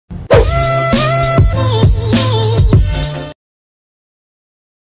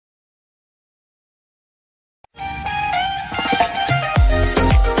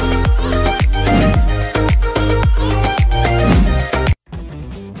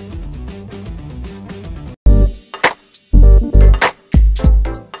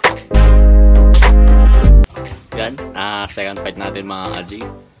second fight natin mga kaji.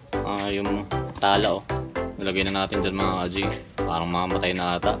 Yung tala nilagay na natin dyan mga kaji. Parang mamamatay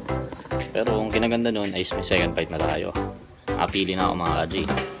na ata. Pero ang kinaganda nun ay may second fight na tayo. Pili na ako mga kaji.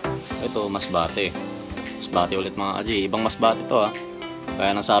 Ito masbate. Masbate ulit mga kaji. Ibang masbate to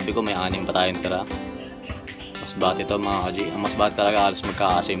Kaya nasabi ko may 6 pa tayong tira. Masbate to mga kaji. Ang masbate talaga halos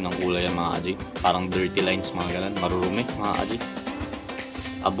magkakasim ng kulay yan mga kaji. Parang dirty lines mga ganun. Marurumi mga kaji.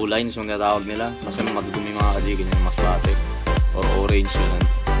 Abo lines yung natawag nila. Kasi madudumi mga kaji. Ganyan yung masbate. Or orange yun.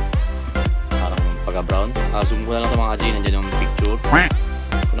 Parang pagka brown. Zoom ko na lang ito mga kaji. Nandiyan yung picture.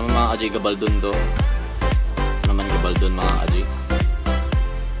 Ito naman mga kaji. Gabaldon to. Ito naman Gabaldon mga kaji.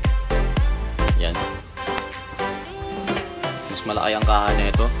 Yan. Mas malaki ang kahan na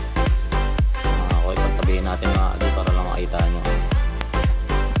ito. Okay, pagtabihin natin mga kaji para lang makita nyo.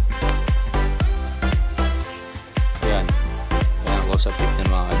 Yan. Yan ang close-up pic nyo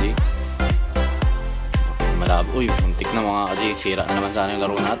mga kaji. Malabo. Uy, muntik na mga kaji. Sira na naman sana yung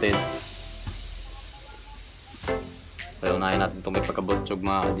laro natin. Kaya unahin natin itong may pagkabotsyog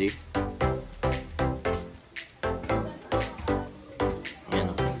mga kaji. Yan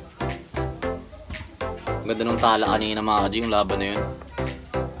o. Ang ganda nung tala kanina mga kaji, yung laban na yun.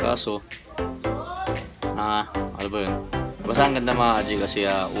 Kaso ano ba yun? Basta ang ganda mga kaji kasi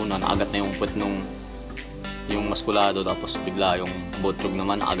una nakagat na yung puwet nung yung maskulado, tapos bigla yung botsyog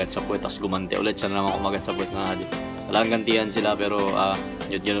naman nakagat sa puwet, tapos gumante ulit siya na naman kumagat sa puwet mga kaji. Talagang gantihan sila pero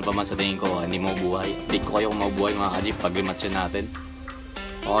yun pa man sa tingin ko hindi mabubuhay. Hindi ko kayo kung mabubuhay mga kaji pag rematch natin.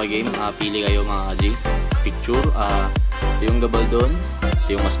 Okay game, pili kayo mga kaji. Picture, ito yung Gabaldon, ito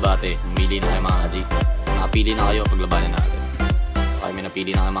yung Masbate. Pili na kayo mga kaji. Nakapili na kayo paglabanan natin. Okay, may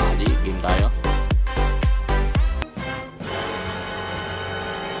napili na kayo mga kaji. Game tayo.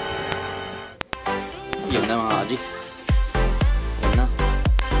 Yan na mga kaji. Yan na.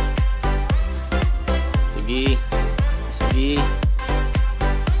 Sige. Sige.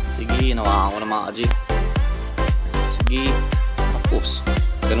 Sige, nawakan ko na mga kaji. Sige. Tapos.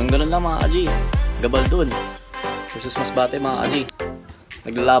 Ganun-ganun lang mga kaji. Gabaldon versus Masbate mga kaji.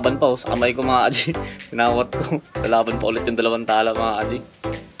 Naglalaban pa sa kamay ko mga kaji. Tinawat ko. Lalaban pa ulit yung dalawang tala mga kaji.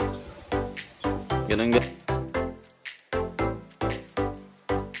 Ganun-ganun.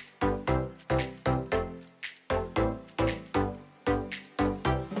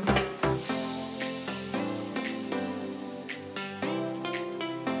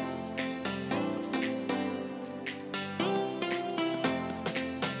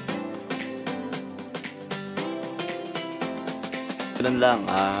 Ganun lang,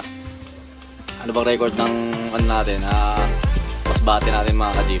 ano bang record ng ano natin, Masbate natin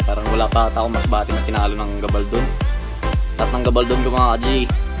mga kaji. Parang wala pa ata akong Masbate na tinalo ng Gabaldon. Lahat ng Gabaldon ko mga kaji,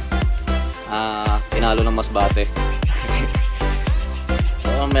 tinalo ng Masbate.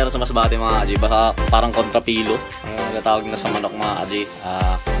 So, meron sa Masbate mga kaji, baka parang kontrapilo, natawag na sa manok mga kaji.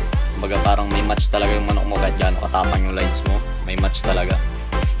 Kumbaga parang may match talaga yung manok mo kahit dyan katapang yung lines mo, may match talaga.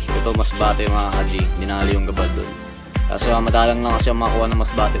 Ito Masbate mga kaji, dinali yung Gabaldon. So madalang lang kasi ang makuha ng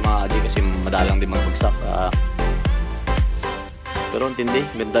Masbate mga kaji kasi madalang din magbagsak. Pero intindi,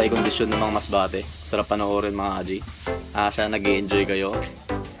 ganda yung kondisyon ng mga Masbate. Sarap panoorin mga kaji. Sana nag-i-enjoy kayo.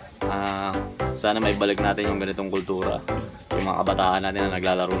 Sana may balik natin yung ganitong kultura. Yung mga kabataan natin na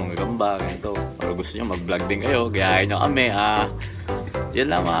naglalaro ng gagamba, ganito. Pero gusto nyo mag-vlog din kayo, gayahin nyo kami.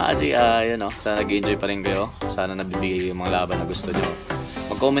 Yan lang mga kaji. Sana nag-i-enjoy pa rin kayo. Sana nabibigay yung mga laban na gusto nyo.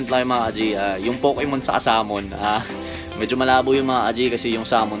 Mag-comment lang mga kaji. Yung Pokemon sa samon, medyo malabo yung mga kaji kasi yung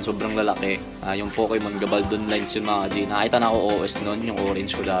samon sobrang lalaki. Yung Pokemon Gabaldon lines yung mga kaji. Nakita na ako OS nun, yung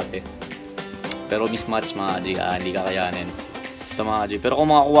orange ko dati. Pero mismatch mga kaji, hindi kakayanin. Ito mga kaji. Pero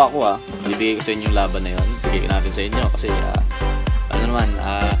kung makakuha ko ibigay ko sa inyo yung laban na yun. Ibigay natin sa inyo kasi ano naman,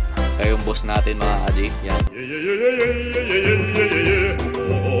 kayo yung boss natin mga kaji. Yan.